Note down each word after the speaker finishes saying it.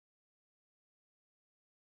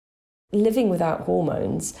Living without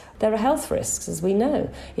hormones, there are health risks, as we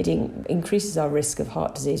know. It increases our risk of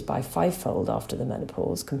heart disease by 5-fold after the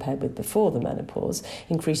menopause compared with before the menopause,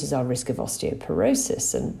 increases our risk of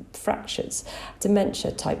osteoporosis and fractures,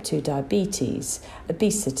 dementia, type 2 diabetes,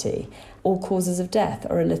 obesity. All causes of death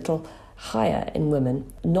are a little higher in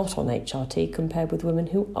women not on HRT compared with women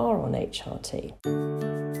who are on HRT.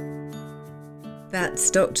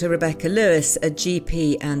 That's Dr. Rebecca Lewis, a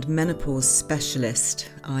GP and menopause specialist.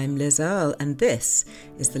 I'm Liz Earle, and this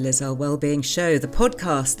is the Liz Earle Wellbeing Show, the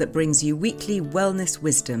podcast that brings you weekly wellness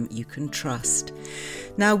wisdom you can trust.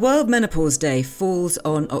 Now, World Menopause Day falls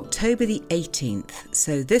on October the 18th,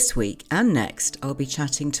 so this week and next I'll be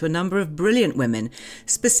chatting to a number of brilliant women,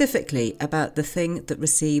 specifically about the thing that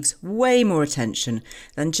receives way more attention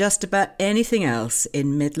than just about anything else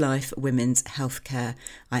in midlife women's healthcare.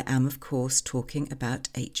 I am, of course, talking about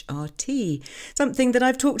HRT, something that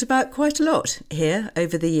I've talked about quite a lot here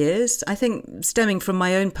over the years. I think stemming from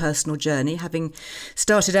my own personal journey, having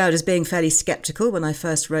started out as being fairly sceptical when I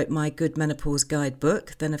first wrote my Good Menopause Guidebook,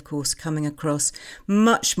 then of course coming across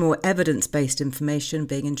much more evidence-based information,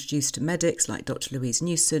 being introduced to medics like Dr. Louise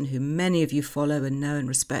Newson, who many of you follow and know and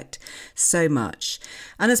respect so much.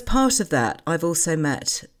 And as part of that, I've also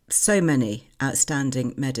met so many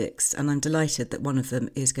outstanding medics, and I'm delighted that one of them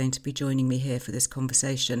is going to be joining me here for this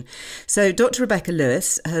conversation. So Dr. Rebecca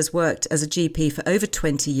Lewis has worked as a GP for over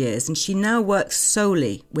 20 years, and she now works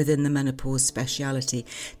solely within the menopause speciality,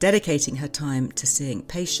 dedicating her time to seeing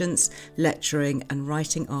patients, lecturing and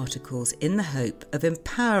writing articles in the hope of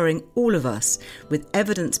empowering all of us with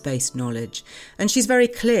evidence-based knowledge. And she's very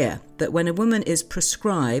clear that when a woman is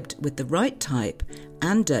prescribed with the right type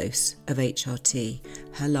and dose of HRT,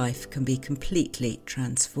 her life can be completely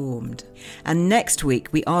transformed. And next week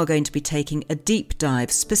we are going to be taking a deep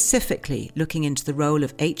dive, specifically looking into the role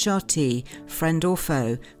of HRT, friend or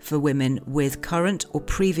foe, for women with current or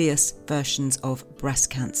previous versions of breast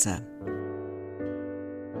cancer.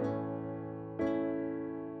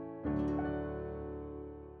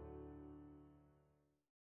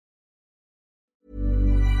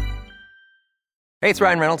 Hey, it's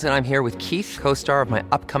Ryan Reynolds, and I'm here with Keith, co-star of my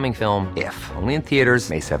upcoming film, If, only in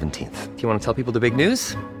theaters May 17th. Do you want to tell people the big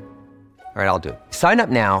news? All right, I'll do it. Sign up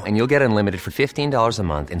now and you'll get unlimited for $15 a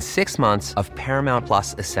month and 6 months of Paramount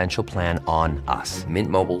Plus Essential Plan on us.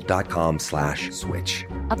 MintMobile.com/switch.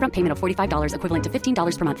 Upfront payment of $45 equivalent to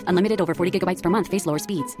 $15 per month. Unlimited over 40 gigabytes per month. Face lower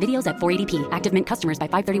speeds. Videos at 480p. Active Mint customers by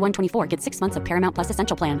 531.24 get 6 months of Paramount Plus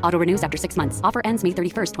Essential Plan. Auto renews after 6 months. Offer ends May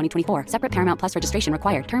 31st, 2024. Separate Paramount Plus registration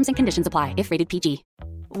required. Terms and conditions apply if rated PG.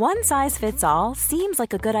 One size fits all seems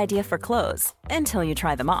like a good idea for clothes until you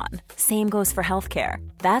try them on. Same goes for healthcare.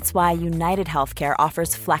 That's why United Healthcare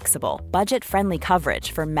offers flexible, budget-friendly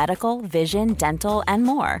coverage for medical, vision, dental, and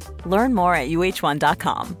more. Learn more at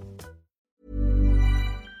uh1.com.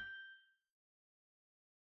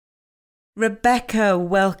 Rebecca,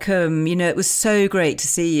 welcome. You know, it was so great to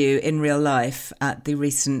see you in real life at the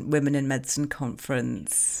recent Women in Medicine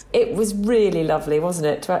conference. It was really lovely, wasn't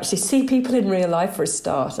it, to actually see people in real life for a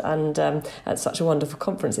start, and at such a wonderful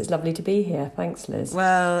conference. It's lovely to be here. Thanks, Liz.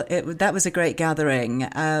 Well, that was a great gathering,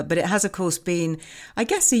 but it has, of course, been, I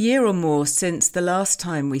guess, a year or more since the last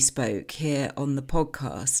time we spoke here on the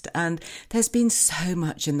podcast, and there's been so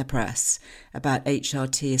much in the press about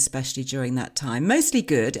HRT, especially during that time. Mostly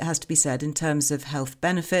good, it has to be said, in terms of health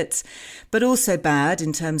benefits, but also bad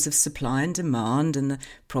in terms of supply and demand, and the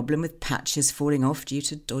problem with patches falling off due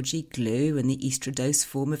to dodgy glue and the estradiol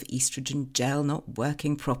form of estrogen gel not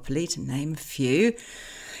working properly, to name a few.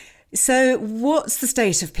 So what's the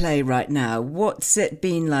state of play right now? What's it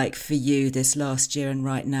been like for you this last year and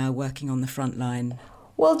right now working on the front line?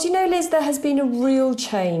 Well, do you know, Liz, there has been a real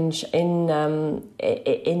change in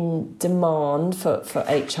demand for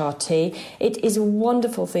HRT. It is a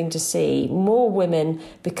wonderful thing to see more women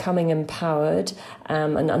becoming empowered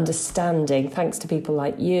and understanding, thanks to people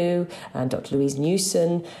like you and Dr. Louise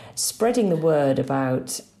Newson, spreading the word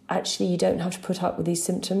about actually you don't have to put up with these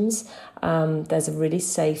symptoms. There's a really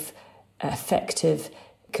safe, effective,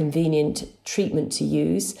 convenient treatment to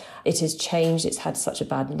use. It has changed. It's had such a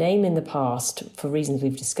bad name in the past for reasons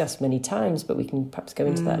we've discussed many times, but we can perhaps go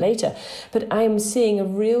into that later. But I am seeing a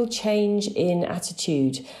real change in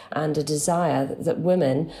attitude and a desire that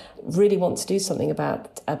women really want to do something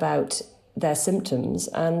about their symptoms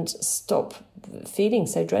and stop feeling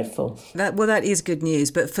so dreadful. That is good news.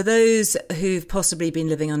 But for those who've possibly been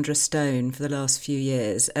living under a stone for the last few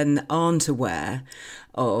years and aren't aware,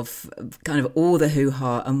 of kind of all the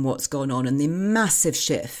hoo-ha and what's gone on and the massive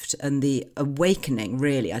shift and the awakening,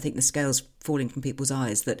 really. I think the scale's falling from people's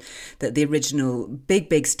eyes that the original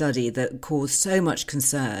big study that caused so much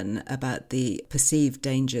concern about the perceived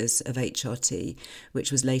dangers of HRT,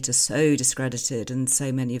 which was later so discredited, and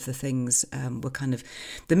so many of the things were kind of,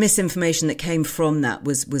 the misinformation that came from that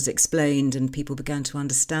was explained and people began to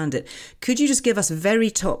understand it. Could you just give us a very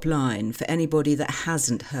top line for anybody that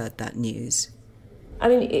hasn't heard that news? I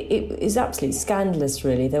mean, it is absolutely scandalous,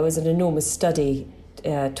 really. There was an enormous study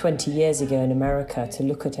 20 years ago in America to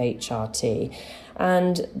look at HRT,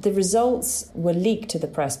 and the results were leaked to the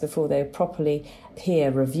press before they were properly peer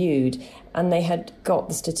reviewed, and they had got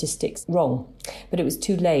the statistics wrong. But it was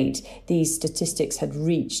too late. These statistics had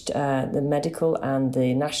reached the medical and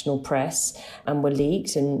the national press and were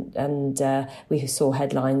leaked, and we saw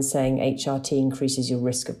headlines saying HRT increases your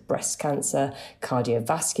risk of breast cancer,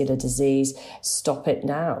 cardiovascular disease, stop it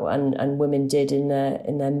now. And women did in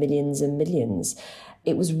their millions and millions.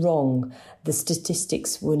 It was wrong. The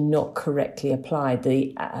statistics were not correctly applied.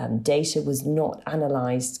 The data was not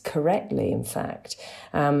analysed correctly, in fact.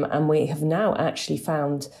 And we have now actually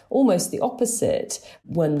found almost the opposite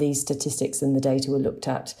when these statistics and the data were looked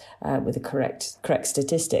at with the correct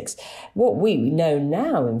statistics. What we know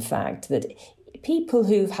now, in fact, that people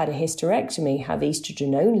who've had a hysterectomy have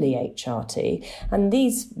estrogen-only HRT, and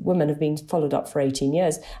these women have been followed up for 18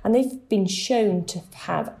 years, and they've been shown to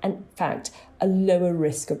have, in fact, a lower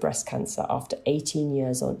risk of breast cancer after 18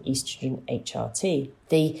 years on estrogen HRT.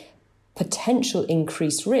 The potential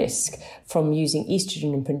increased risk from using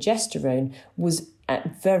estrogen and progesterone was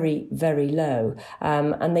at very, very low.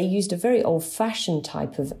 And they used a very old-fashioned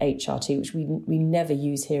type of HRT, which we never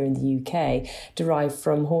use here in the UK, derived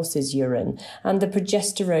from horse's urine. And the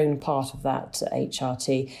progesterone part of that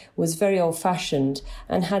HRT was very old-fashioned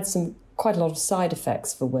and had quite a lot of side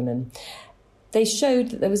effects for women. They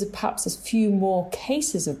showed that there was perhaps a few more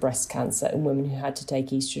cases of breast cancer in women who had to take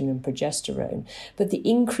estrogen and progesterone, but the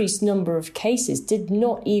increased number of cases did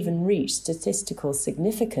not even reach statistical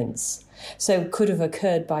significance. So it could have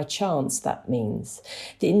occurred by chance, that means.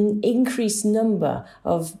 The increased number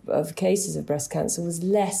of cases of breast cancer was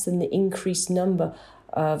less than the increased number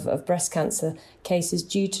of breast cancer cases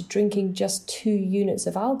due to drinking just 2 units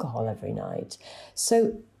of alcohol every night.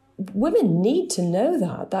 So women need to know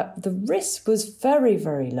that the risk was very,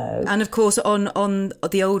 very low. And of course, on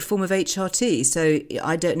the old form of HRT. So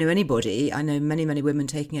I don't know anybody. I know many, many women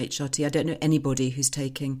taking HRT. I don't know anybody who's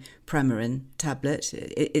taking Premarin tablet.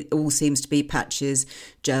 It all seems to be patches,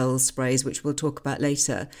 gels, sprays, which we'll talk about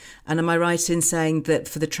later. And am I right in saying that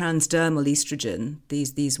for the transdermal estrogen,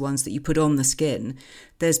 these ones that you put on the skin,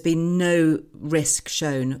 there's been no risk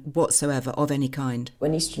shown whatsoever of any kind?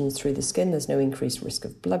 When estrogen is through the skin, there's no increased risk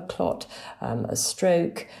of blood clot, a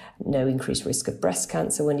stroke, no increased risk of breast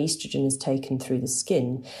cancer when estrogen is taken through the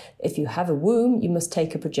skin. If you have a womb, you must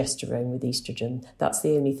take a progesterone with estrogen. That's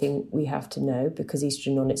the only thing we have to know, because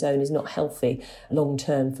estrogen on its own is not healthy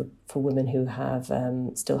long-term for women who have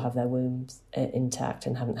still have their wombs intact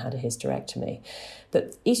and haven't had a hysterectomy.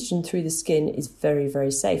 But estrogen through the skin is very,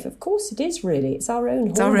 very safe. Of course it is, really. It's our own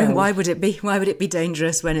hormone. It's our own. Why would it be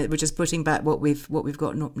dangerous when we're just putting back what we've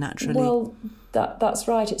got naturally? Well, that's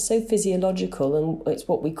right. It's so physiological, and it's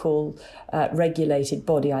what we call regulated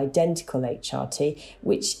body identical HRT,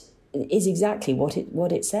 which is exactly what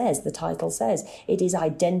it says. The title says it is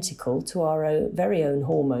identical to our very own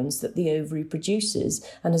hormones that the ovary produces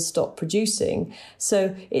and has stopped producing.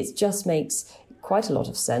 So it just makes quite a lot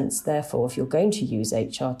of sense, therefore, if you're going to use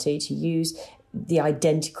HRT, to use the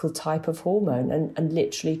identical type of hormone and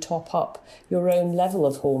literally top up your own level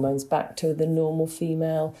of hormones back to the normal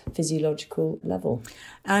female physiological level.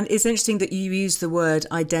 And it's interesting that you use the word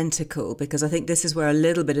identical, because I think this is where a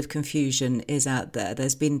little bit of confusion is out there.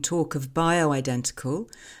 There's been talk of bioidentical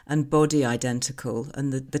and body identical,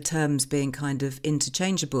 and the terms being kind of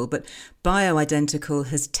interchangeable, but bioidentical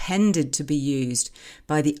has tended to be used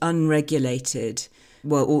by the unregulated,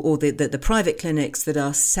 or the private clinics that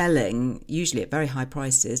are selling, usually at very high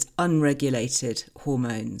prices, unregulated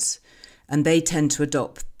hormones. And they tend to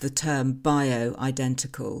adopt the term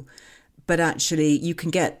bioidentical. But actually, you can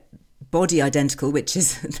get body identical, which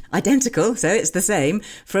is identical, so it's the same,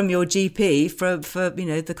 from your GP for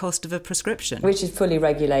the cost of a prescription. Which is fully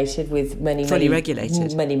regulated with many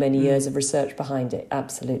years of research behind it.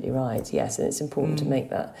 Absolutely right, yes. And it's important to make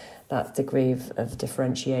that that degree of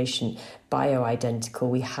differentiation. Bioidentical,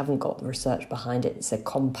 we haven't got the research behind it. It's a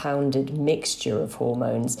compounded mixture of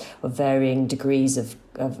hormones of varying degrees of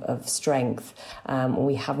strength.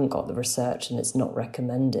 We haven't got the research, and it's not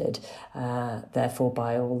recommended, therefore,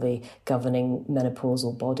 by all the governing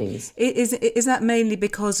menopausal bodies. Is that mainly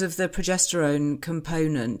because of the progesterone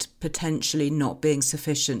component potentially not being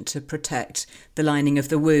sufficient to protect the lining of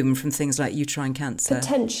the womb from things like uterine cancer?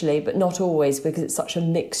 Potentially, but not always, because it's such a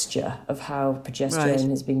mixture of how progesterone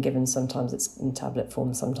has been given. Sometimes it's in tablet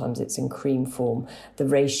form, sometimes it's in cream form. The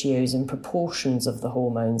ratios and proportions of the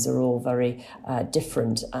hormones are all very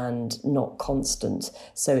different and not constant.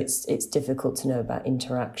 So it's difficult to know about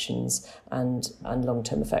interactions and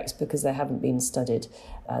long-term effects because they haven't been studied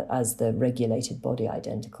as the regulated body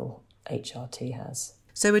identical HRT has.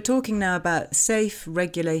 So we're talking now about safe,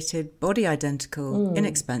 regulated, body identical,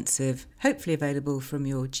 inexpensive, hopefully available from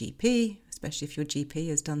your GP, especially if your GP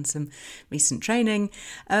has done some recent training.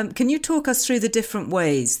 Can you talk us through the different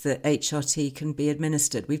ways that HRT can be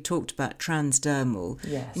administered? We've talked about transdermal.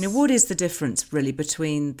 Yes. What is the difference really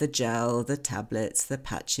between the gel, the tablets, the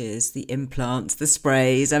patches, the implants, the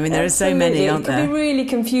sprays? I mean, there are so many, aren't there? It can be really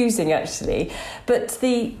confusing, actually. But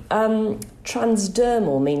the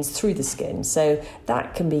transdermal means through the skin. So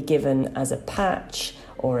that can be given as a patch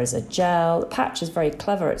or as a gel. The patch is very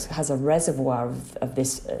clever. It has a reservoir of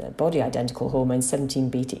this body-identical hormone,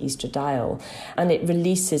 17-beta estradiol, and it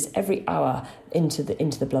releases every hour into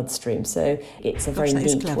the bloodstream. So it's a very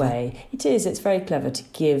neat way. It is. It's very clever to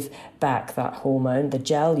give back that hormone. The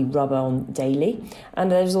gel you rub on daily, and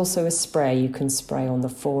there's also a spray you can spray on the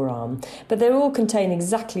forearm. But they all contain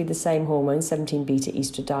exactly the same hormone, 17-beta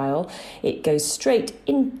estradiol. It goes straight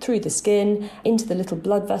in through the skin, into the little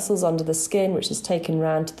blood vessels under the skin, which is taken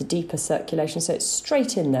round to the deeper circulation. So it's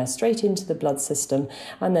straight in there, straight into the blood system,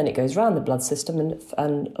 and then it goes round the blood system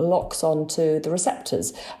and locks onto the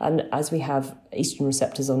receptors. And as we have estrogen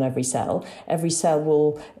receptors on every cell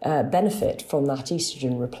will benefit from that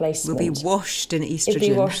estrogen replacement. Will be washed in estrogen. It'll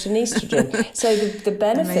be washed in estrogen. So the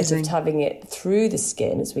benefit of having it through the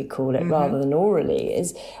skin, as we call it, rather than orally,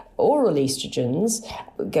 is oral estrogens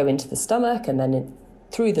go into the stomach and then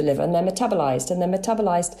through the liver, and they're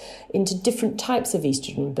metabolized into different types of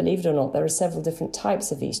estrogen. Believe it or not, there are several different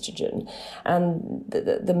types of estrogen, and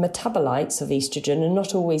the metabolites of estrogen are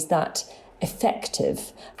not always that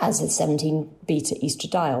effective as the 17-beta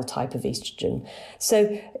estradiol type of estrogen.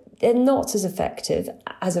 So they're not as effective.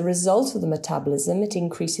 As a result of the metabolism, it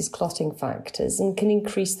increases clotting factors and can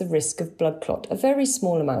increase the risk of blood clot. A very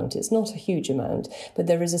small amount. It's not a huge amount, but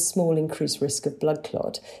there is a small increased risk of blood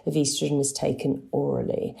clot if estrogen is taken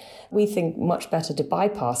orally. We think much better to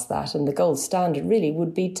bypass that, and the gold standard really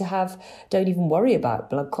would be to don't even worry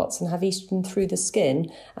about blood clots and have estrogen through the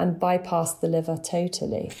skin and bypass the liver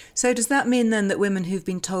totally. So does that mean then that women who've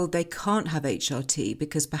been told they can't have HRT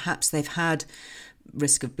because perhaps they've had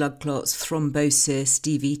risk of blood clots, thrombosis,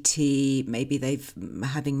 DVT, maybe they've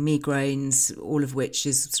having migraines, all of which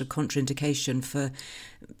is sort of contraindication for,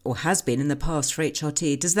 or has been in the past for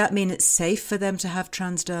HRT. Does that mean it's safe for them to have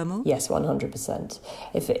transdermal? Yes, 100%.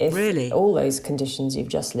 If really? All those conditions you've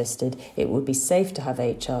just listed, it would be safe to have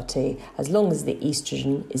HRT as long as the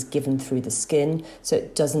estrogen is given through the skin so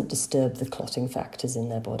it doesn't disturb the clotting factors in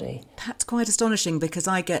their body. That's quite astonishing because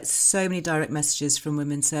I get so many direct messages from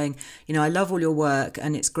women saying, I love all your work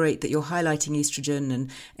and it's great that you're highlighting estrogen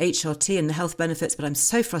and HRT and the health benefits, but I'm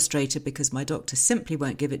so frustrated because my doctor simply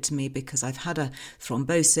won't give it to me because I've had a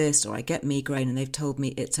thrombosis or I get migraine and they've told me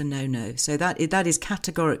it's a no-no. So that is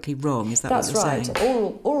categorically wrong. Is that what you're saying? That's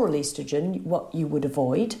right. Oral estrogen, what you would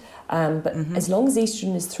avoid, but as long as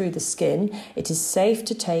estrogen is through the skin, it is safe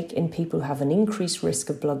to take in people who have an increased risk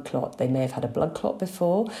of blood clot. They may have had a blood clot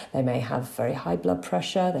before, they may have very high blood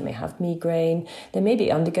pressure, they may have migraine, they may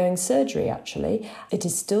be undergoing surgery actually. It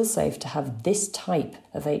is still safe to have this type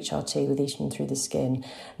of HRT with estrogen through the skin,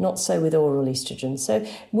 not so with oral estrogen. So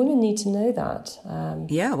women need to know that.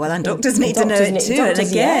 And doctors need to know it too. And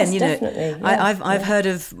again, definitely. I've heard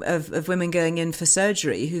of women going in for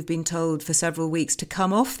surgery who've been told for several weeks to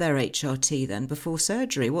come off their HRT then before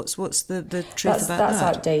surgery. What's the truth about that? That's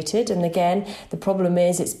outdated. And again, the problem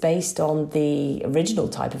is it's based on the original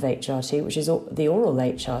type of HRT, which is the oral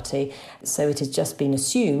HRT. So it has just been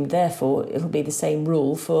assumed, therefore, it'll be the same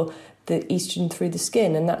rule for the estrogen through the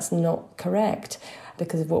skin, and that's not correct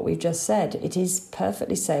because of what we've just said. It is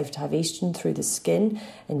perfectly safe to have estrogen through the skin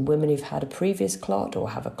in women who've had a previous clot or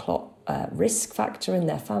have a clot risk factor in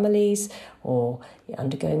their families or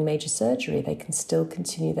undergoing major surgery, they can still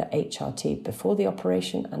continue their HRT before the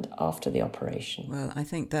operation and after the operation. Well, I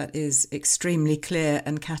think that is extremely clear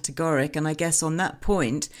and categoric. And I guess on that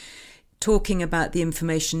point, talking about the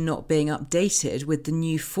information not being updated with the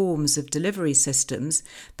new forms of delivery systems,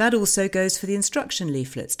 that also goes for the instruction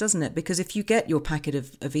leaflets, doesn't it? Because if you get your packet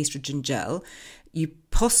of estrogen gel, you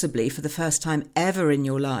possibly, for the first time ever in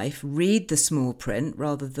your life, read the small print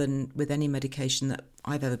rather than with any medication that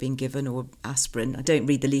I've ever been given, or aspirin. I don't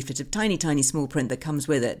read the leaflet of tiny, tiny small print that comes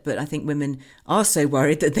with it, but I think women are so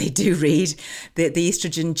worried that they do read the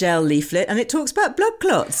estrogen gel leaflet, and it talks about blood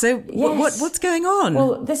clots. So yes. what's going on?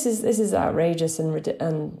 Well, this is outrageous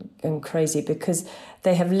and crazy, because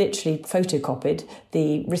they have literally photocopied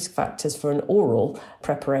the risk factors for an oral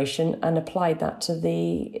preparation and applied that to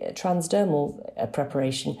the transdermal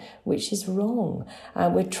preparation, which is wrong.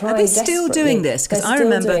 We're trying. Are they still doing this? Because I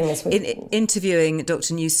remember interviewing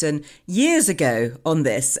Dr. Newson years ago on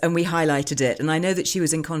this, and we highlighted it. And I know that she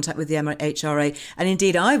was in contact with the MHRA, and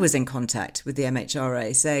indeed I was in contact with the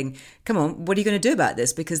MHRA saying, come on, what are you going to do about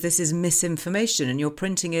this? Because this is misinformation, and you're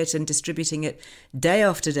printing it and distributing it day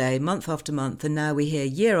after day, month after month, and now we hear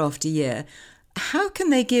year after year. How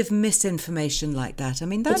can they give misinformation like that? I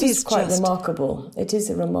mean, that is quite remarkable. It is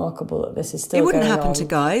remarkable that this is still going on. It wouldn't happen on. to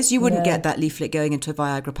guys. You wouldn't get that leaflet going into a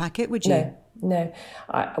Viagra packet, would you? No.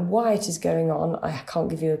 Why it is going on, I can't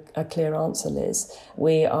give you a clear answer, Liz.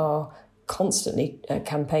 We are constantly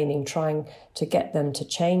campaigning, trying to get them to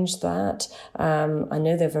change that. I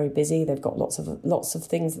know they're very busy. They've got lots of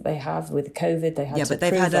things that they have with COVID. They had but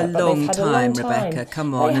they've had a long time, Rebecca.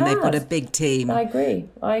 Come on, and they've got a big team. I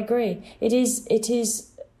agree. It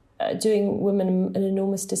is doing women an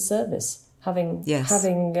enormous disservice having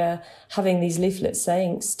these leaflets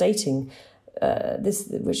stating this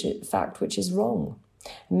which is wrong.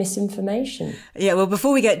 Misinformation. Yeah, well,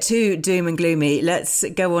 before we get too doom and gloomy, let's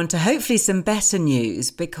go on to hopefully some better news,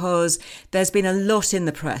 because there's been a lot in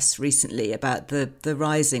the press recently about the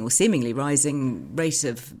rising or seemingly rising rate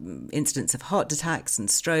of incidents of heart attacks and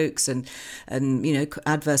strokes and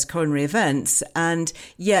adverse coronary events. And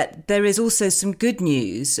yet there is also some good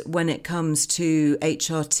news when it comes to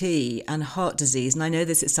HRT and heart disease. And I know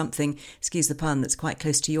this is something, excuse the pun, that's quite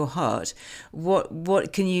close to your heart.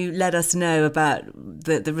 What can you let us know about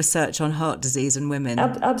the research on heart disease in women?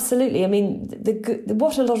 Absolutely. I mean,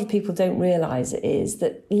 what a lot of people don't realise is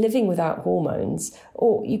that living without hormones,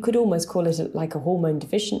 or you could almost call it like a hormone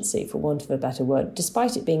deficiency, for want of a better word,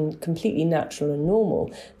 despite it being completely natural and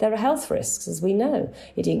normal, there are health risks, as we know.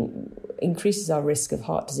 It increases our risk of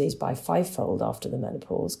heart disease by 5-fold after the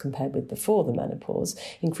menopause compared with before the menopause,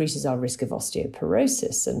 increases our risk of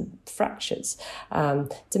osteoporosis and fractures,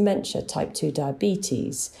 dementia, type 2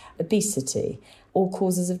 diabetes, obesity. All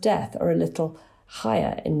causes of death are a little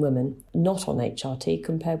higher in women not on HRT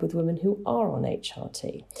compared with women who are on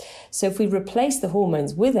HRT. So if we replace the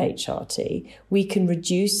hormones with HRT, we can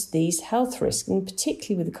reduce these health risks, and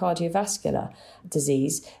particularly with the cardiovascular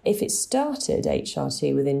disease. If it started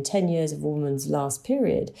HRT within 10 years of a woman's last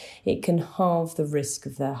period, it can halve the risk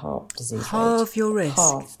of their heart disease. Halve your risk?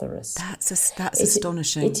 Halve the risk. That's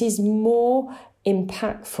astonishing. It is more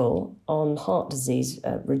impactful on heart disease,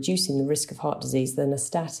 reducing the risk of heart disease, than a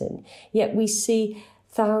statin. Yet we see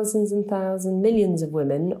thousands and thousands, millions of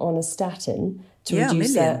women on a statin to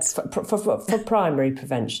reduce for primary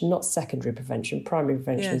prevention, not secondary prevention. Primary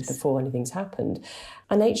prevention is before anything's happened.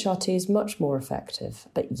 And HRT is much more effective,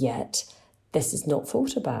 but yet this is not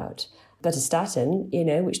thought about. But a statin,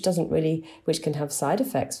 which can have side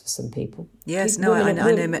effects for some people. Yes, I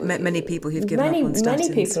know many people who've given up on statins.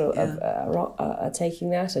 Many people are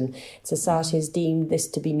taking that, and society has deemed this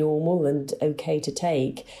to be normal and okay to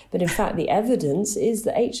take. But in fact, the evidence is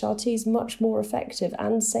that HRT is much more effective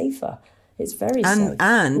and safer. It's very safe.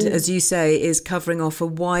 And as you say, is covering off a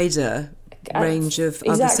wider range of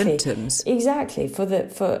other symptoms. Exactly.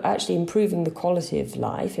 For actually improving the quality of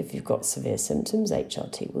life, if you've got severe symptoms,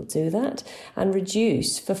 HRT will do that, and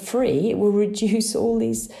reduce, for free, it will reduce all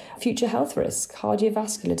these future health risks,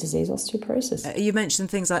 cardiovascular disease, osteoporosis. You mentioned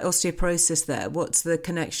things like osteoporosis there. What's the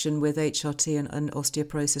connection with HRT and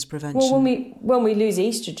osteoporosis prevention? Well, when we lose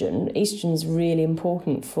estrogen's really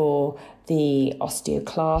important for the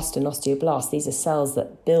osteoclast and osteoblast. These are cells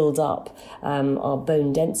that build up our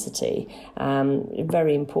bone density.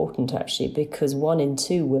 Very important, actually, because 1 in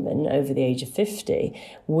 2 women over the age of 50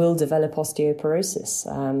 will develop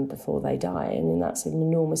osteoporosis before they die, and that's an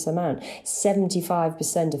enormous amount.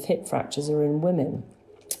 75% of hip fractures are in women.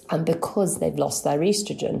 And because they've lost their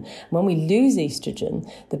estrogen, when we lose estrogen,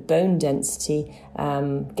 the bone density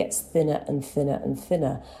gets thinner and thinner and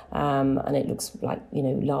thinner. And it looks like,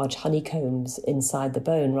 large honeycombs inside the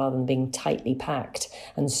bone rather than being tightly packed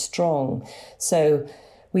and strong. So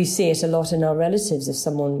we see it a lot in our relatives. If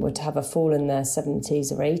someone were to have a fall in their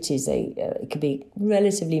 70s or 80s, it could be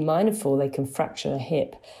relatively minor fall. They can fracture a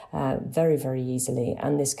hip very, very easily.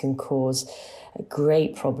 And this can cause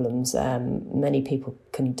great problems. Many people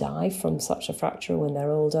can die from such a fracture when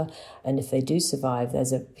they're older. And if they do survive,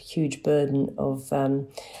 there's a huge burden of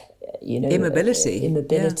immobility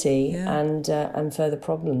and further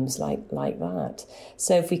problems like that.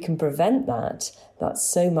 So if we can prevent that, that's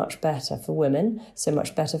so much better for women, so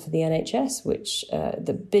much better for the NHS, which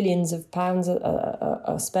the billions of pounds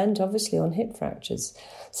are spent, obviously, on hip fractures.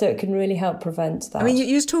 So it can really help prevent that. I mean,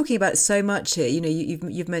 you're talking about so much here.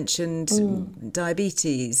 You've mentioned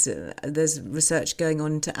diabetes. There's research going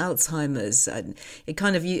on into Alzheimer's. It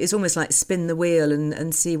kind of it's almost like spin the wheel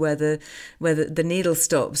and see where the needle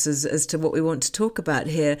stops as to what we want to talk about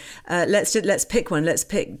here. Let's pick one. Let's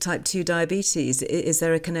pick type 2 diabetes. Is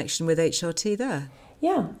there a connection with HRT there?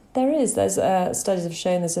 Yeah, there is. There's studies have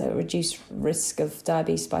shown there's a reduced risk of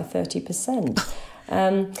diabetes by 30%.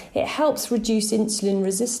 It helps reduce insulin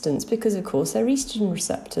resistance because, of course, there are estrogen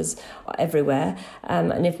receptors everywhere.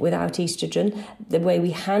 And if without estrogen, the way we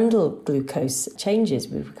handle glucose changes.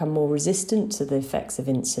 We become more resistant to the effects of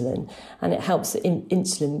insulin. And it helps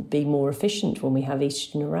insulin be more efficient when we have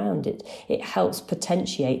estrogen around it. It helps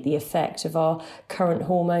potentiate the effect of our current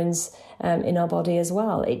hormones in our body as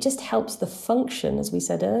well. It just helps the function, as we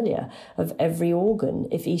said earlier, of every organ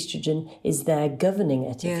if estrogen is there governing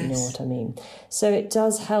it, if you know what I mean. So it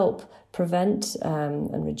does help prevent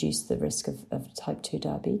and reduce the risk of type 2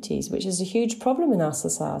 diabetes, which is a huge problem in our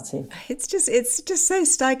society. It's just so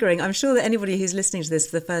staggering. I'm sure that anybody who's listening to this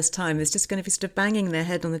for the first time is just going to be sort of banging their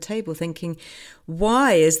head on the table thinking,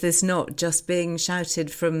 why is this not just being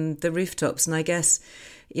shouted from the rooftops? And I guess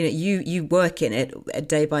you work in it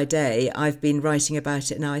day by day. I've been writing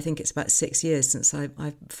about it now. I think it's about 6 years since I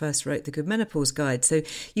first wrote the Good Menopause Guide. So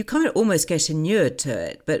you kind of almost get inured to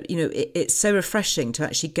it. But, it's so refreshing to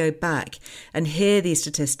actually go back and hear these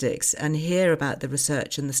statistics and hear about the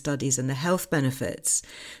research and the studies and the health benefits.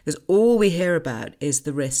 Because all we hear about is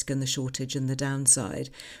the risk and the shortage and the downside.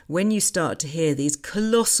 When you start to hear these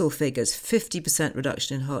colossal figures, 50%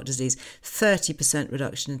 reduction in heart disease, 30%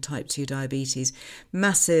 reduction in type 2 diabetes,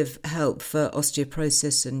 massive help for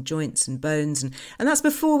osteoporosis and joints and bones. And that's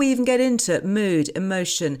before we even get into mood,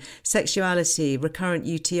 emotion, sexuality, recurrent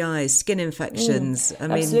UTIs, skin infections.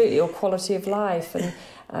 Absolutely, or quality of life.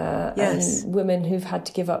 And women who've had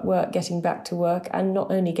to give up work, getting back to work, and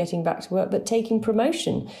not only getting back to work, but taking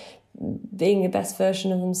promotion, being the best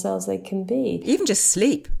version of themselves they can be. Even just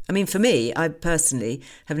sleep. I mean, for me, I personally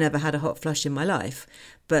have never had a hot flush in my life,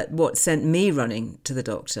 but what sent me running to the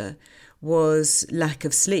doctor was lack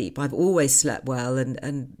of sleep. I've always slept well and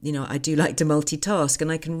I do like to multitask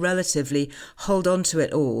and I can relatively hold on to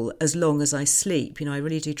it all as long as I sleep. I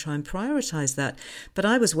really do try and prioritise that. But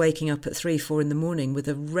I was waking up at 3-4 in the morning with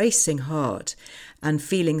a racing heart and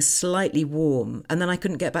feeling slightly warm, and then I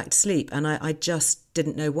couldn't get back to sleep, and I just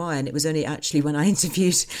didn't know why. And it was only actually when I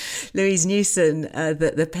interviewed Louise Newson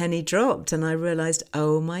that the penny dropped, and I realised,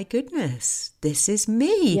 oh my goodness, this is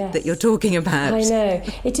me that you're talking about. I know.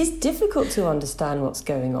 It is difficult to understand what's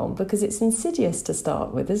going on because it's insidious to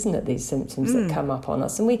start with, isn't it, these symptoms that come up on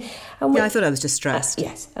us. And we I thought I was just stressed.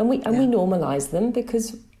 Yes, and we normalise them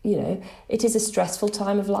because it is a stressful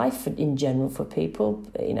time of life in general for people,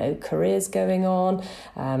 careers going on,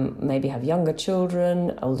 maybe have younger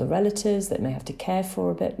children, older relatives that may have to care for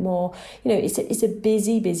a bit more. It's a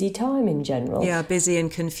busy time in general. Yeah, busy and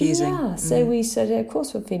confusing. Yeah, so we said, of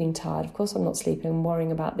course we're feeling tired, of course I'm not sleeping, I'm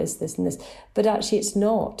worrying about this and this. But actually it's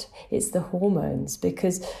not, it's the hormones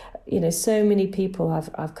because, so many people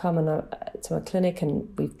have come to a clinic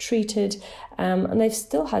and we've treated and they've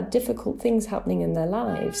still had difficult things happening in their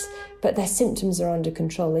lives, but their symptoms are under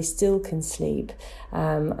control. They still can sleep,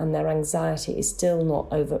 and their anxiety is still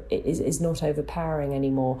not overpowering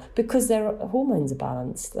anymore because their hormones are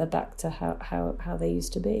balanced. They're back to how they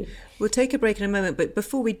used to be. We'll take a break in a moment, but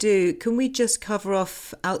before we do, can we just cover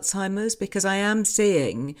off Alzheimer's? Because I am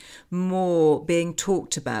seeing more being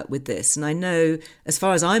talked about with this. And I know, as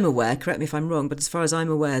far as I'm aware, correct me if I'm wrong, but as far as I'm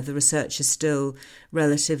aware, the research is still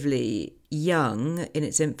relatively young in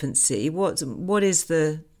its infancy. What is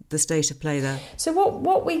the state of play there? So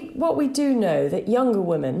what we do know that younger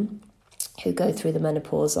women who go through the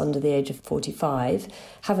menopause under the age of 45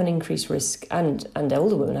 have an increased risk, and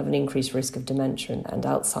older women have an increased risk of dementia and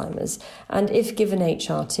Alzheimer's. And if given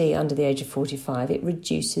HRT under the age of 45, it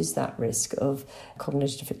reduces that risk of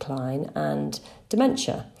cognitive decline and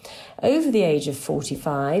dementia. Over the age of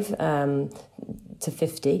 45 to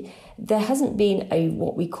 50, there hasn't been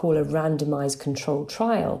what we call a randomised controlled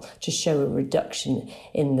trial to show a reduction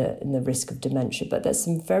in the risk of dementia, but there's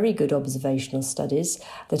some very good observational studies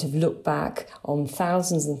that have looked back on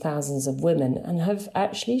thousands and thousands of women and have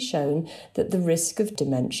actually shown that the risk of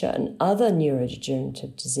dementia and other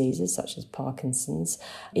neurodegenerative diseases such as Parkinson's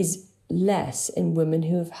is less in women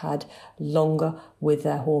who have had longer with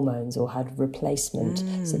their hormones or had replacement.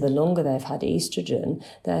 So the longer they've had estrogen,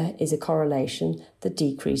 there is a correlation, the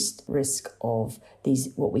decreased risk of these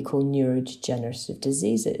what we call neurodegenerative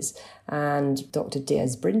diseases. And Dr.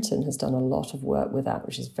 Diaz-Brinton has done a lot of work with that,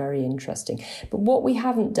 which is very interesting. But what we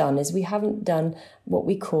haven't done is we haven't done what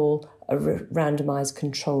we call a randomised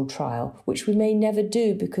controlled trial, which we may never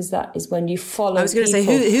do because that is when you follow I was going to say,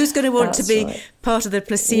 who's going to want to be part of the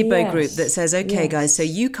placebo group that says, OK, guys, so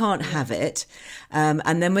you can't have it.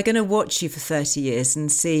 And then we're going to watch you for 30 years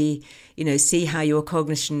and see how your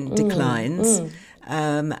cognition declines.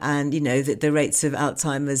 And, the rates of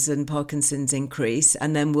Alzheimer's and Parkinson's increase.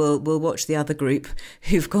 And then we'll watch the other group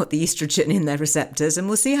who've got the estrogen in their receptors and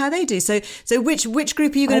we'll see how they do. So which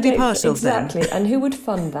group are you going to be part of then? Exactly. And who would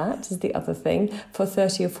fund that is the other thing for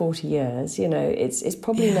 30 or 40 years. It's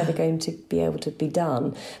probably never going to be able to be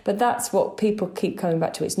done. But that's what people keep coming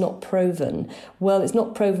back to. It's not proven. Well, it's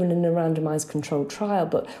not proven in a randomised controlled trial,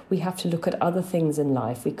 but we have to look at other things in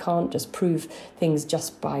life. We can't just prove things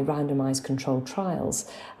just by randomised controlled trials.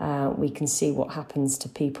 We can see what happens to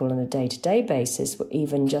people on a day-to-day basis,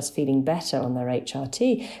 even just feeling better on their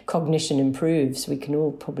HRT. Cognition improves. We can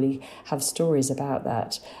all probably have stories about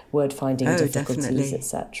that, word-finding difficulties,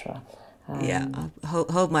 etc. I'll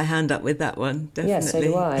hold my hand up with that one, definitely. Yeah, so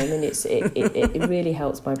do I. I mean, it really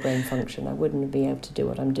helps my brain function. I wouldn't be able to do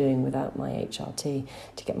what I'm doing without my HRT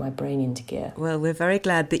to get my brain into gear. Well, we're very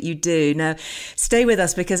glad that you do. Now, stay with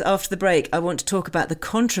us because after the break, I want to talk about the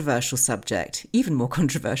controversial subject, even more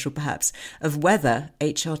controversial perhaps, of whether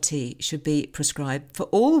HRT should be prescribed for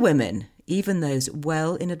all women, even those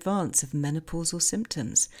well in advance of menopausal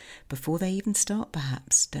symptoms, before they even start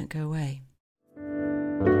perhaps. Don't go away.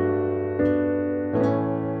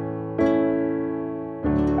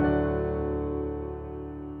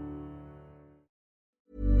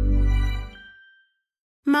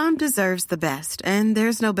 Mom deserves the best, and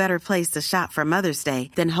there's no better place to shop for Mother's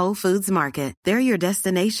Day than Whole Foods Market. They're your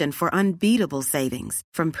destination for unbeatable savings,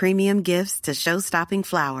 from premium gifts to show-stopping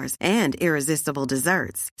flowers and irresistible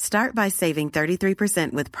desserts. Start by saving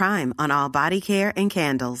 33% with Prime on all body care and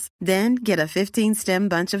candles. Then get a 15-stem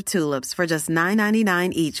bunch of tulips for just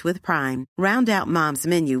 $9.99 each with Prime. Round out Mom's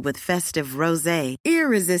menu with festive rosé,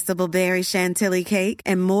 irresistible berry chantilly cake,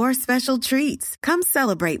 and more special treats. Come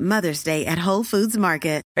celebrate Mother's Day at Whole Foods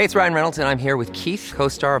Market. Hey, it's Ryan Reynolds, and I'm here with Keith,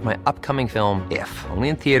 co-star of my upcoming film, If, only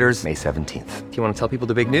in theaters May 17th. Do you want to tell people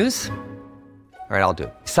the big news? All right, I'll do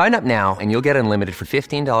it. Sign up now and you'll get unlimited for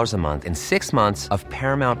 $15 a month and 6 months of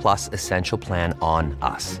Paramount Plus Essential Plan on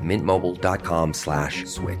us.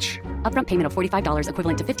 MintMobile.com/switch. Upfront payment of $45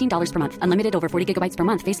 equivalent to $15 per month. Unlimited over 40 gigabytes per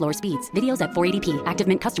month. Face lower speeds. Videos at 480p. Active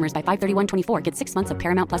Mint customers by 531.24 get 6 months of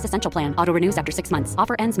Paramount Plus Essential Plan. Auto renews after 6 months.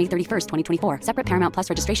 Offer ends May 31st, 2024. Separate Paramount Plus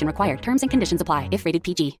registration required. Terms and conditions apply if rated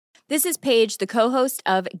PG. This is Paige, the co-host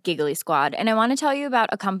of Giggly Squad, and I want to tell you about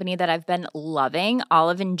a company that I've been loving,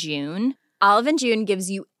 Olive & June. Olive & June gives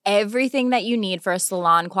you everything that you need for a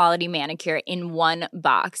salon-quality manicure in one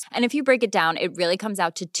box. And if you break it down, it really comes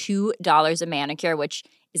out to $2 a manicure, which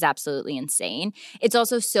is absolutely insane. It's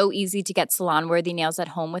also so easy to get salon-worthy nails at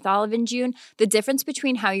home with Olive & June. The difference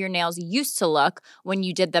between how your nails used to look when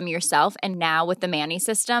you did them yourself and now with the Mani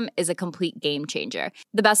system is a complete game changer.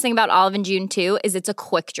 The best thing about Olive & June, too, is it's a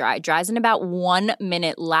quick dry. Dries in about 1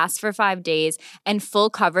 minute, lasts for 5 days, and full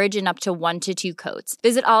coverage in up to 1 to 2 coats.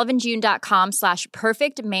 Visit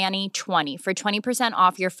oliveandjune.com/perfectmani20 for 20%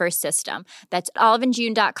 off your first system. That's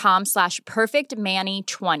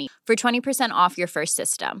oliveandjune.com/perfectmani20 for 20% off your first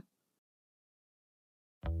system.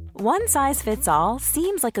 One size fits all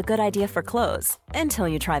seems like a good idea for clothes until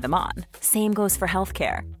you try them on. Same goes for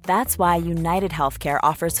healthcare. That's why United Healthcare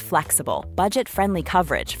offers flexible, budget-friendly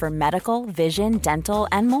coverage for medical, vision, dental,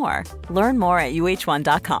 and more. Learn more at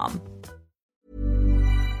uh1.com.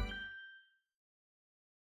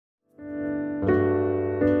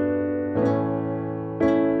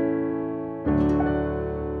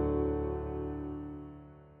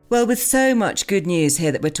 Well, Well, with so much good news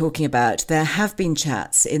here that we're talking about, there have been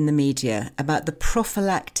chats in the media about the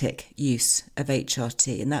prophylactic use of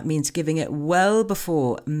HRT, and that means giving it well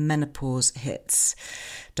before menopause hits.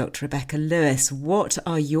 Dr. Rebecca Lewis, what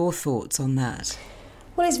are your thoughts on that?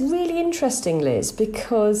 Well, it's really interesting, Liz,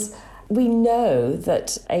 because we know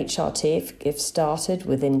that HRT, if started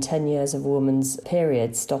within 10 years of a woman's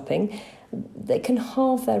period stopping, they can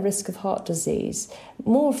halve their risk of heart disease.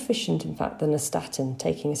 More efficient, in fact, than a statin,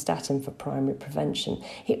 taking a statin for primary prevention.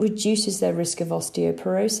 It reduces their risk of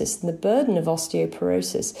osteoporosis. And the burden of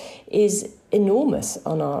osteoporosis is enormous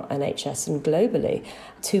on our NHS and globally.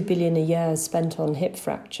 2 billion a year spent on hip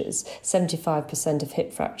fractures. 75% of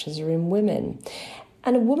hip fractures are in women.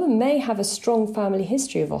 And a woman may have a strong family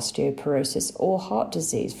history of osteoporosis or heart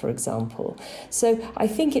disease, for example. So I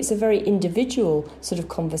think it's a very individual sort of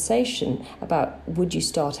conversation about would you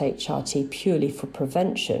start HRT purely for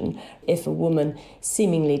prevention if a woman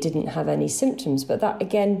seemingly didn't have any symptoms. But that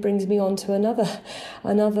again brings me on to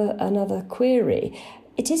another query.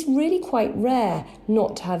 It is really quite rare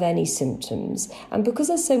not to have any symptoms. And because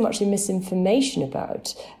there's so much misinformation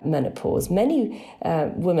about menopause, many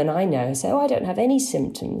women I know say, I don't have any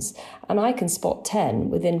symptoms. And I can spot 10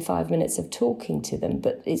 within 5 minutes of talking to them.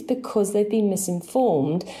 But it's because they've been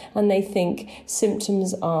misinformed and they think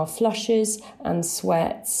symptoms are flushes and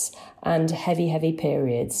sweats and heavy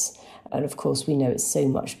periods. And of course, we know it's so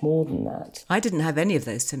much more than that. I didn't have any of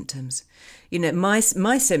those symptoms. You know, my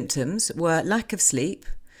symptoms were lack of sleep,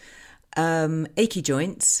 achy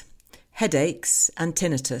joints, headaches and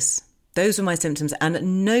tinnitus. Those were my symptoms. And at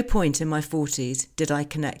no point in my 40s did I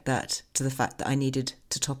connect that to the fact that I needed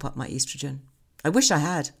to top up my estrogen. I wish I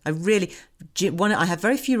had. I have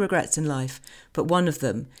very few regrets in life, but one of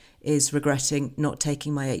them is regretting not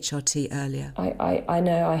taking my HRT earlier. I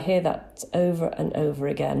know, I hear that over and over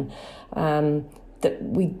again, that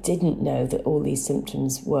we didn't know that all these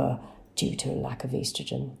symptoms were due to a lack of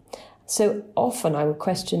estrogen. So often I would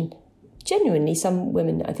question, genuinely, some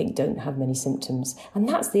women I think don't have many symptoms. And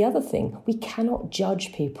that's the other thing. We cannot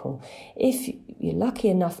judge people. If you're lucky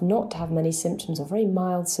enough not to have many symptoms or very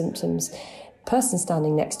mild symptoms, person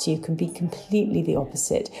standing next to you can be completely the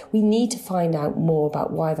opposite. We need to find out more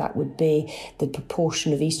about why that would be, the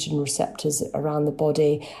proportion of estrogen receptors around the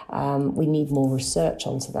body. We need more research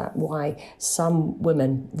onto that, why some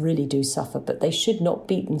women really do suffer, but they should not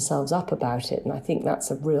beat themselves up about it. And I think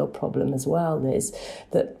that's a real problem as well, is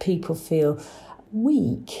that people feel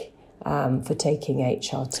weak for taking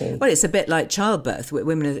HRT. Well, it's a bit like childbirth.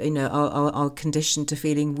 Women are conditioned to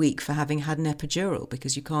feeling weak for having had an epidural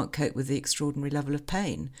because you can't cope with the extraordinary level of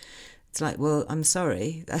pain. It's like, well, I'm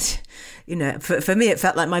sorry. That's, for me, it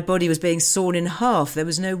felt like my body was being sawn in half. There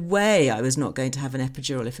was no way I was not going to have an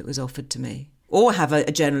epidural if it was offered to me, or have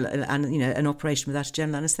a general an operation without a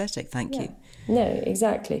general anaesthetic. Thank you. No,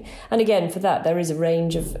 exactly. And again, for that, there is a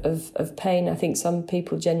range of pain. I think some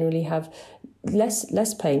people generally have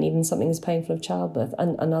less pain, even something as painful as childbirth,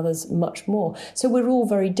 and others much more. So we're all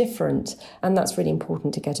very different, and that's really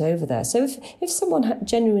important to get over there. So if someone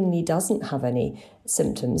genuinely doesn't have any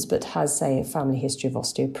symptoms but has, say, a family history of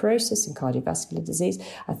osteoporosis and cardiovascular disease,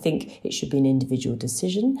 I think it should be an individual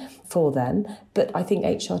decision for them. But I think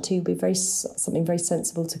HRT would be something very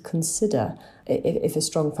sensible to consider if a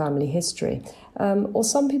strong family history. Or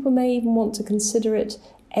some people may even want to consider it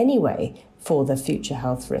anyway for their future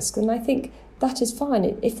health risk. And I think that is fine.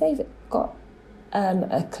 If they've got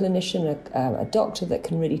a clinician, a doctor that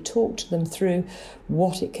can really talk to them through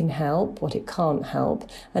what it can help, what it can't help,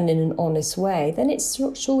 and in an honest way, then it's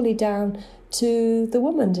surely down to the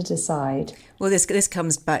woman to decide. Well, this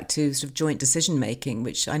comes back to sort of joint decision making,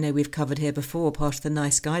 which I know we've covered here before. Part of the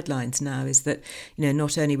NICE guidelines now is that,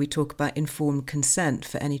 not only we talk about informed consent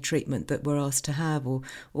for any treatment that we're asked to have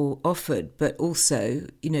or offered, but also,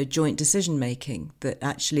 joint decision making, that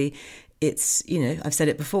actually it's, I've said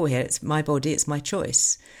it before here, it's my body, it's my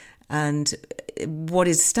choice. And what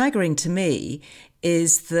is staggering to me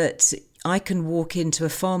is that I can walk into a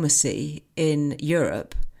pharmacy in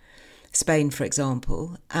Europe, Spain, for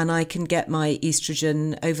example, and I can get my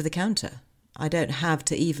estrogen over the counter. I don't have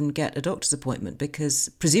to even get a doctor's appointment because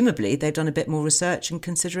presumably they've done a bit more research and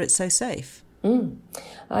consider it so safe.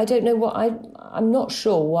 I don't know I'm not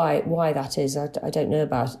sure why that is. I don't know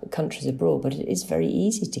about countries abroad, but it is very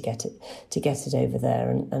easy to get it over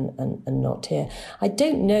there and not here. I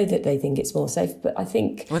don't know that they think it's more safe, but I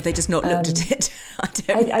think. Well, they just not looked at it.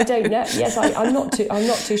 I don't know. Yes, I'm not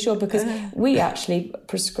too sure because we actually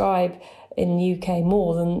prescribe in the UK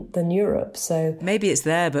more than Europe. So maybe it's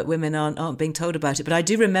there, but women aren't being told about it. But I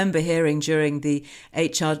do remember hearing during the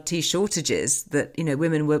HRT shortages that, you know,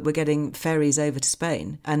 women were getting ferries over to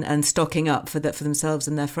Spain and stocking up for themselves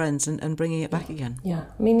and their friends and bringing it back again. Yeah,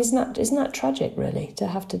 I mean, isn't that tragic, really, to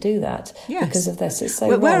have to do that? Yes. Because of this? It's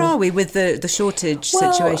so where wrong. are we with the shortage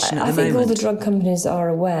situation at the moment? I think all the drug companies are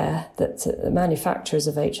aware that the manufacturers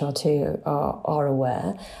of HRT are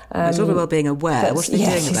aware. It's all about being aware. What are they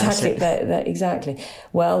doing about it? Exactly.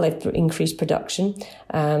 Well, they've increased production,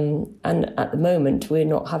 and at the moment we're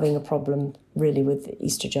not having a problem really with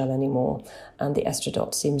estrogel anymore, and the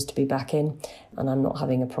estradiol seems to be back in, and I'm not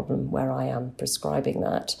having a problem where I am prescribing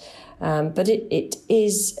that. But it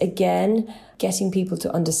is, again, getting people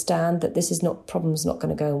to understand that problem's not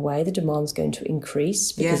going to go away. The demand's going to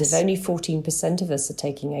increase because if only 14% of us are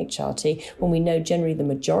taking HRT, when we know generally the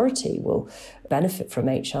majority will benefit from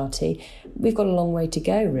HRT, we've got a long way to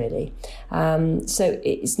go, really. So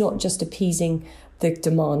it's not just appeasing the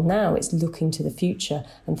demand now, it's looking to the future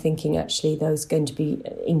and thinking actually there's going to be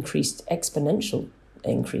exponential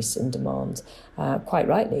increase in demand, quite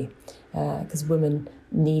rightly, because women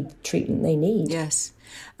need treatment they need. Yes.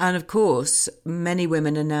 And of course, many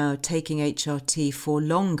women are now taking HRT for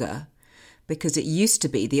longer, because it used to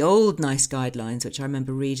be the old NICE guidelines, which I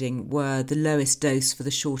remember reading, were the lowest dose for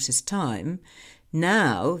the shortest time.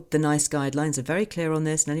 Now, the NICE guidelines are very clear on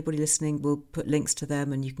this, and anybody listening will put links to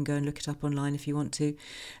them, and you can go and look it up online if you want to,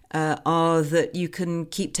 are that you can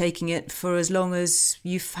keep taking it for as long as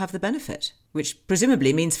you have the benefit, which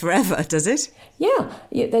presumably means forever, does it? Yeah,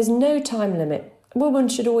 there's no time limit. A woman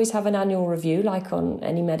should always have an annual review, like on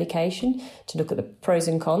any medication, to look at the pros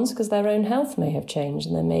and cons, because their own health may have changed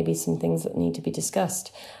and there may be some things that need to be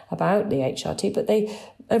discussed about the HRT. But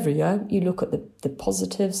every year you look at the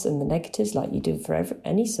positives and the negatives, like you do for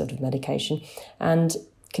any sort of medication, and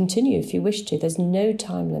continue if you wish to. There's no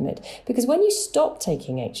time limit, because when you stop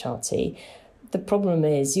taking HRT, the problem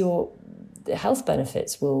is the health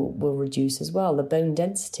benefits will reduce as well. The bone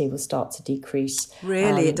density will start to decrease.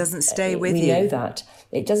 Really? It doesn't stay with you? We know that.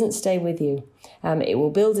 It doesn't stay with you. It will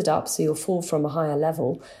build it up, so you'll fall from a higher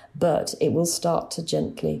level, but it will start to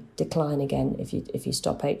gently decline again if you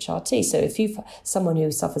stop HRT. So if you've someone who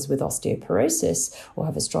suffers with osteoporosis or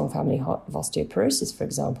have a strong family of osteoporosis, for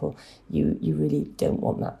example, you really don't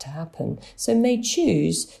want that to happen. So may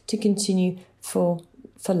choose to continue for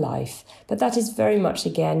life. But that is very much,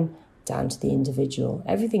 again, down to the individual.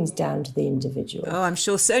 Everything's down to the individual. Oh, I'm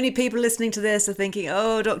sure so many people listening to this are thinking,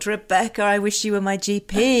 oh, Dr. Rebecca, I wish you were my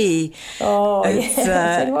GP. Oh,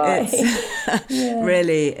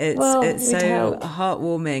 Really, it's so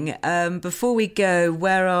heartwarming. Before we go,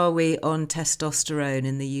 where are we on testosterone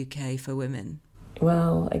in the UK for women?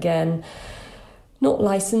 Well, again, not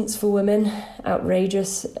licensed for women.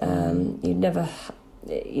 Outrageous. You'd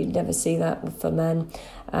never see that for men.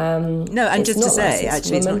 No, and just to say,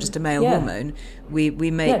 actually, it's not just a male hormone. We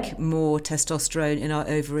make more testosterone in our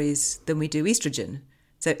ovaries than we do estrogen.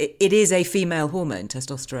 So it is a female hormone,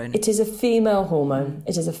 testosterone. It is a female hormone.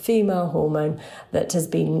 It is a female hormone that has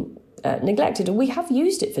been neglected. And we have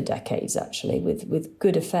used it for decades, actually, with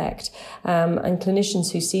good effect. And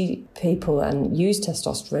clinicians who see people and use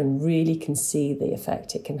testosterone really can see the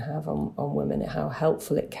effect it can have on women, how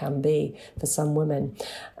helpful it can be for some women.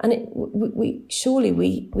 And we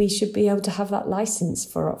should be able to have that license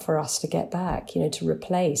for us to get back, to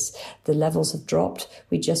replace. The levels have dropped.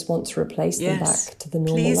 We just want to replace them back to the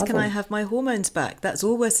normal level. Please, can I have my hormones back? That's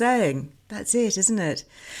all we're saying. That's it, isn't it?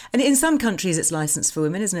 And in some countries it's licensed for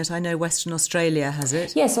women, isn't it? I know Western Australia has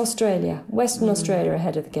it. Yes, Australia. Western Australia are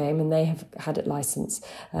ahead of the game, and they have had it licensed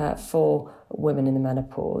for women in the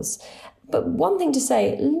menopause. But one thing to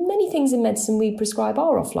say, many things in medicine we prescribe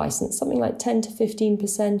are off licence. Something like 10 to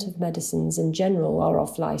 15% of medicines in general are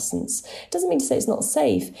off licence. It doesn't mean to say it's not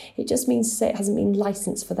safe. It just means to say it hasn't been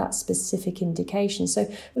licensed for that specific indication. So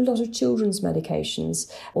a lot of children's medications,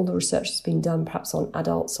 all the research has been done perhaps on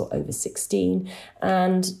adults or over 16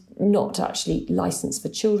 and not actually licensed for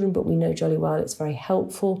children, but we know jolly well it's very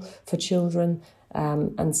helpful for children.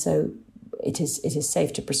 And so it is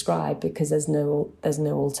safe to prescribe because there's no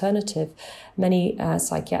alternative. Many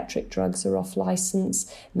psychiatric drugs are off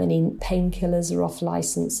license. Many painkillers are off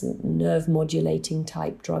license. Nerve modulating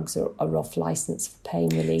type drugs are off license for pain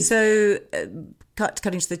relief. So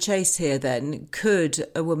cutting to the chase here then, could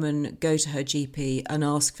a woman go to her GP and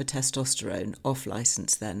ask for testosterone off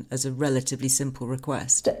licence then, as a relatively simple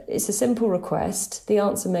request? It's a simple request. The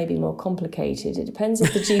answer may be more complicated. It depends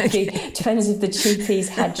if the GP depends if the GP's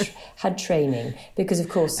had training, because of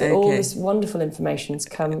course all this wonderful information's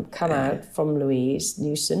come out from Louise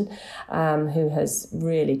Newson, who has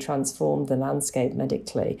really transformed the landscape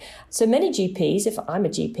medically. So many GPs, if I'm a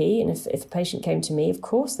GP and if a patient came to me, of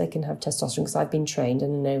course they can have testosterone because I've been trained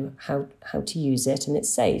and know how to use it and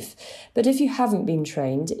it's safe. But if you haven't been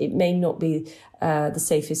trained, it may not be the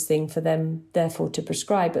safest thing for them, therefore, to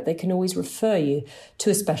prescribe, but they can always refer you to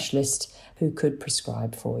a specialist who could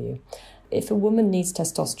prescribe for you. If a woman needs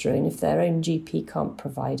testosterone, if their own GP can't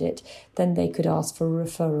provide it, then they could ask for a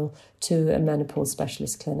referral to a menopause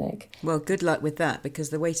specialist clinic. Well, good luck with that, because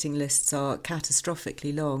the waiting lists are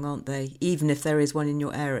catastrophically long, aren't they? Even if there is one in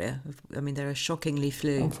your area. I mean, there are shockingly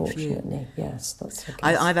few. Unfortunately, yes, that's the case.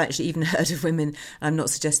 I've actually even heard of women, I'm not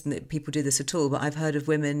suggesting that people do this at all, but I've heard of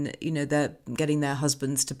women, they're getting their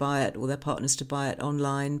husbands to buy it or their partners to buy it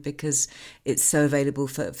online because it's so available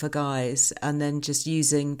for guys, and then just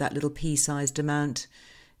using that little pea-sized amount,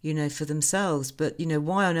 for themselves. But,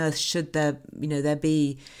 why on earth should there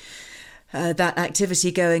be that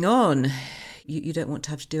activity going on? You don't want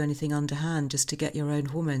to have to do anything underhand just to get your own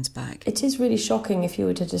hormones back. It is really shocking if you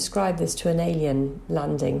were to describe this to an alien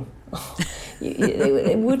landing.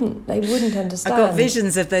 They wouldn't understand. I've got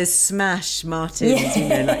visions of those Smash Martins,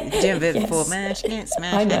 like, do you have it before? Smash, can't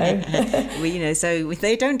smash. I know. So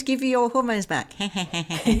they don't give you your hormones back.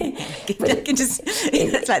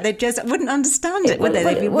 It's like they just wouldn't understand it, would they?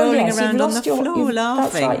 They'd be rolling around on the floor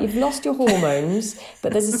laughing. That's right, you've lost your hormones,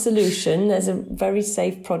 but there's a solution. There's a very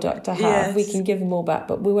safe product to have. Yes. We can give them all back,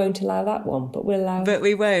 but we won't allow that one. But we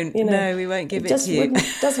won't. No, we won't give it to you.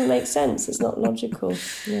 It doesn't make sense. It's not logical.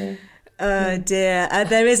 No. Oh dear.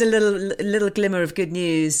 There is a little glimmer of good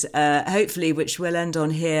news, hopefully, which we'll end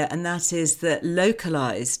on here, and that is that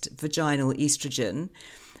localised vaginal oestrogen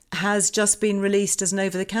has just been released as an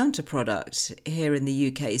over-the-counter product here in the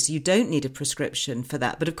UK. So you don't need a prescription for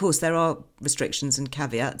that. But of course, there are restrictions and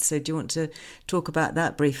caveats. So do you want to talk about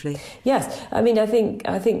that briefly? Yes. I mean, I think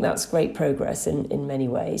that's great progress in many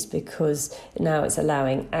ways, because now it's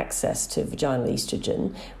allowing access to vaginal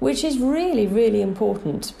oestrogen, which is really, really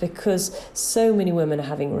important, because so many women are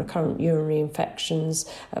having recurrent urinary infections,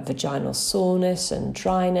 vaginal soreness and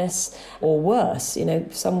dryness, or worse.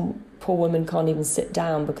 Some poor women can't even sit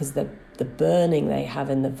down because the burning they have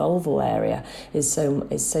in the vulval area is so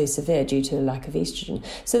severe due to a lack of estrogen.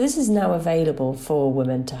 So this is now available for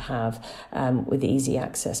women to have with easy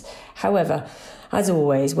access. However, as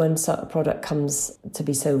always, when a product comes to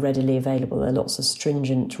be so readily available, there are lots of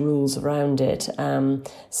stringent rules around it.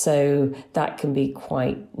 So that can be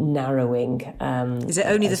quite narrowing. Is it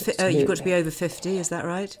only you've got to be over 50? Is that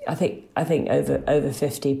right? I think over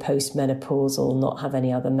 50, post-menopausal, not have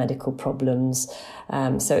any other medical problems.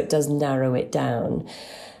 So it does narrow it down.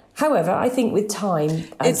 However, I think with time,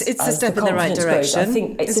 it's a step in the right direction. I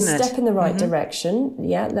think it's a step in the right direction.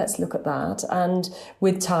 Yeah, let's look at that. And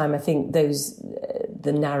with time, I think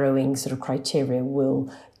the narrowing sort of criteria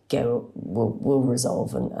will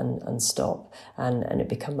resolve and stop, and it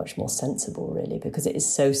become much more sensible, really, because it is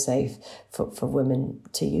so safe for women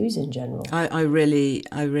to use in general. I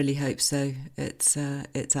really hope so.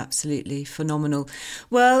 It's absolutely phenomenal.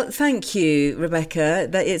 Well, thank you, Rebecca.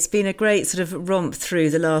 It's been a great sort of romp through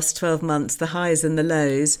the last 12 months, the highs and the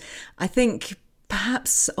lows. I think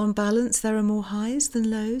perhaps on balance there are more highs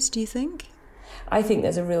than lows, do you think? I think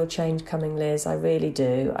there's a real change coming, Liz. I really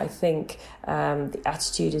do. I think the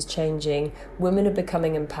attitude is changing. Women are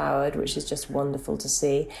becoming empowered, which is just wonderful to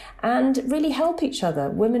see, and really help each other.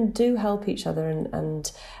 Women do help each other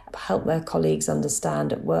and help their colleagues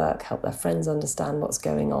understand at work, help their friends understand what's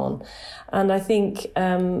going on. And I think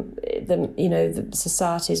the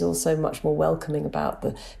society is also much more welcoming about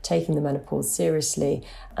taking the menopause seriously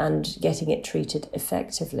and getting it treated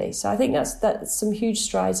effectively. So I think that's some huge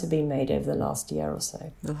strides have been made over the last year or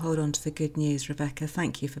so. We'll hold on to the good news, Rebecca.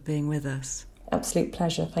 Thank you for being with us. Absolute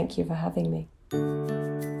pleasure. Thank you for having me.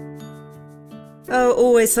 Oh,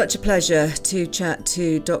 always such a pleasure to chat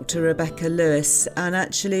to Dr. Rebecca Lewis. And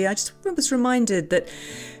actually, I just was reminded that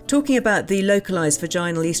talking about the localised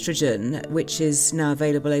vaginal oestrogen, which is now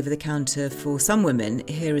available over the counter for some women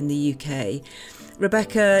here in the UK,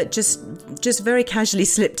 Rebecca just very casually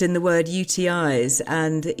slipped in the word UTIs,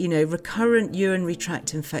 and, recurrent urinary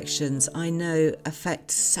tract infections, I know,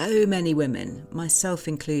 affect so many women, myself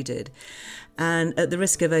included. And at the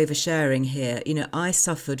risk of oversharing here, I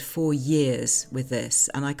suffered for years with this,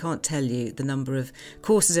 and I can't tell you the number of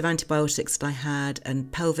courses of antibiotics that I had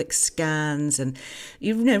and pelvic scans and,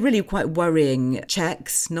 really quite worrying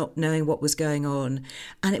checks, not knowing what was going on.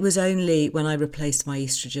 And it was only when I replaced my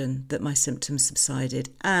estrogen that my symptoms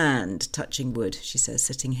subsided, and touching wood, she says,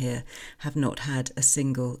 sitting here, have not had a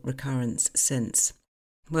single recurrence since.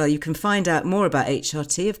 Well, you can find out more about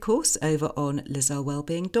HRT, of course, over on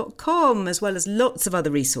lizearlewellbeing.com, as well as lots of other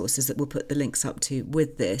resources that we'll put the links up to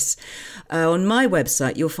with this. On my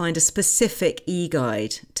website, you'll find a specific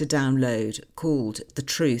e-guide to download called The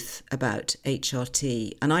Truth About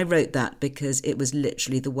HRT. And I wrote that because it was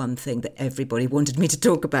literally the one thing that everybody wanted me to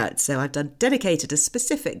talk about. So I've dedicated a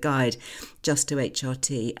specific guide just to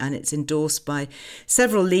HRT, and it's endorsed by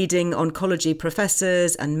several leading oncology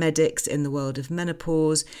professors and medics in the world of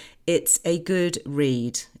menopause. It's a good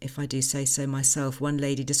read, if I do say so myself. One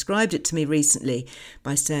lady described it to me recently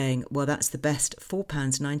by saying, well, that's the best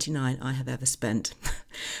 £4.99 I have ever spent.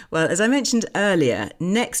 Well, as I mentioned earlier,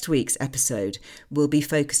 next week's episode will be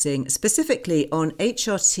focusing specifically on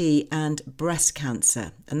HRT and breast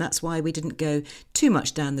cancer. And that's why we didn't go too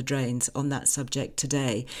much down the drains on that subject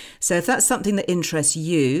today. So if that's something that interests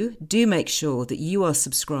you, do make sure that you are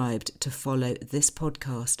subscribed to follow this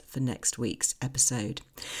podcast for next week's episode.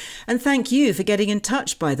 And thank you for getting in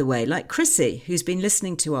touch, by the way, like Chrissy, who's been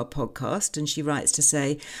listening to our podcast, and she writes to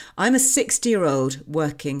say, I'm a 60-year-old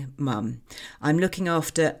working mum. I'm looking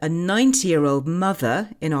after a 90-year-old mother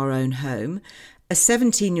in our own home, a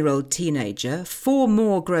 17-year-old teenager, 4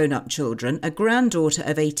 more grown-up children, a granddaughter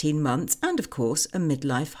of 18 months, and of course, a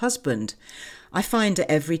midlife husband. I find at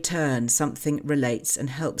every turn something relates and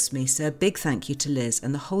helps me, so a big thank you to Liz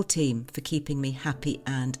and the whole team for keeping me happy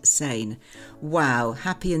and sane. Wow,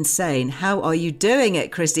 happy and sane. How are you doing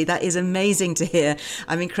it, Chrissy? That is amazing to hear.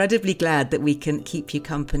 I'm incredibly glad that we can keep you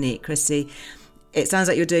company, Chrissy. It sounds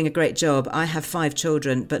like you're doing a great job. I have 5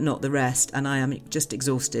 children, but not the rest, and I am just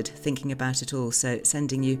exhausted thinking about it all. So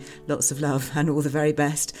sending you lots of love and all the very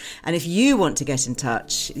best. And if you want to get in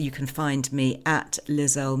touch, you can find me at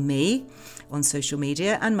LizEarlMe on social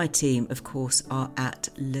media, and my team, of course, are at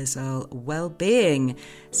Liz Earle Wellbeing.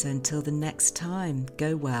 So until the next time,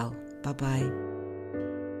 go well. Bye-bye.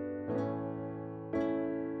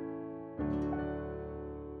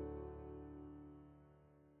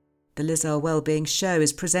 The Liz Earle Wellbeing Show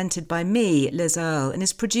is presented by me, Liz Earle, and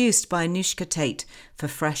is produced by Anushka Tate for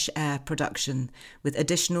Fresh Air Production, with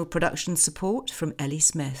additional production support from Ellie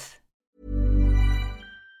Smith.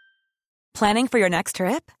 Planning for your next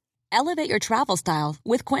trip? Elevate your travel style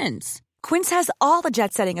with Quince. Quince has all the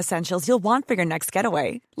jet-setting essentials you'll want for your next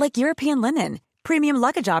getaway, like European linen, premium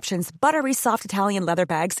luggage options, buttery soft Italian leather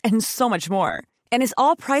bags, and so much more. And is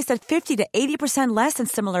all priced at 50 to 80% less than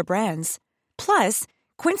similar brands. Plus,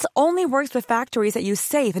 Quince only works with factories that use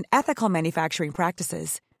safe and ethical manufacturing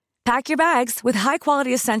practices. Pack your bags with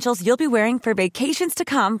high-quality essentials you'll be wearing for vacations to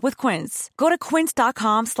come with Quince. Go to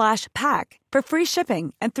quince.com/pack for free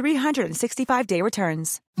shipping and 365-day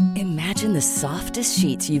returns. Imagine the softest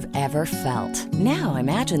sheets you've ever felt. Now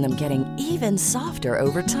imagine them getting even softer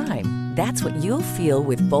over time. That's what you'll feel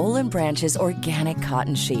with Boll & Branch's organic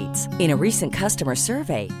cotton sheets. In a recent customer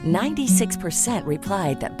survey, 96%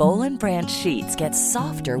 replied that Boll & Branch sheets get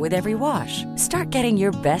softer with every wash. Start getting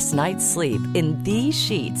your best night's sleep in these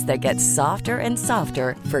sheets that get softer and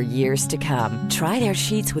softer for years to come. Try their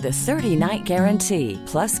sheets with a 30-night guarantee.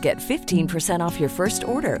 Plus, get 15% off your first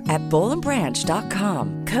order at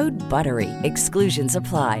bollandbranch.com. Code BUTTERY. Exclusions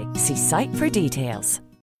apply. See site for details.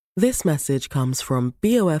 This message comes from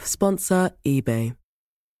BOF sponsor eBay.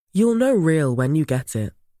 You'll know real when you get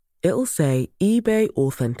it. It'll say eBay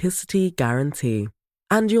Authenticity Guarantee.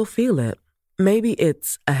 And you'll feel it. Maybe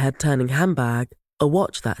it's a head-turning handbag, a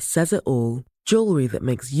watch that says it all, jewelry that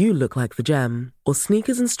makes you look like the gem, or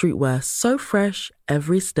sneakers and streetwear so fresh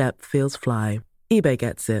every step feels fly. eBay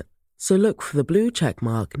gets it. So look for the blue check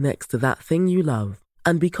mark next to that thing you love.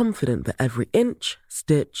 And be confident that every inch,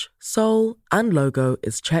 stitch, sole, and logo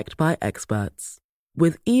is checked by experts.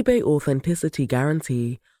 With eBay Authenticity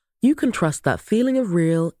Guarantee, you can trust that feeling of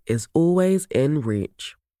real is always in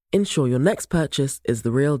reach. Ensure your next purchase is the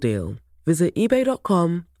real deal. Visit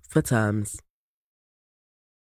ebay.com for terms.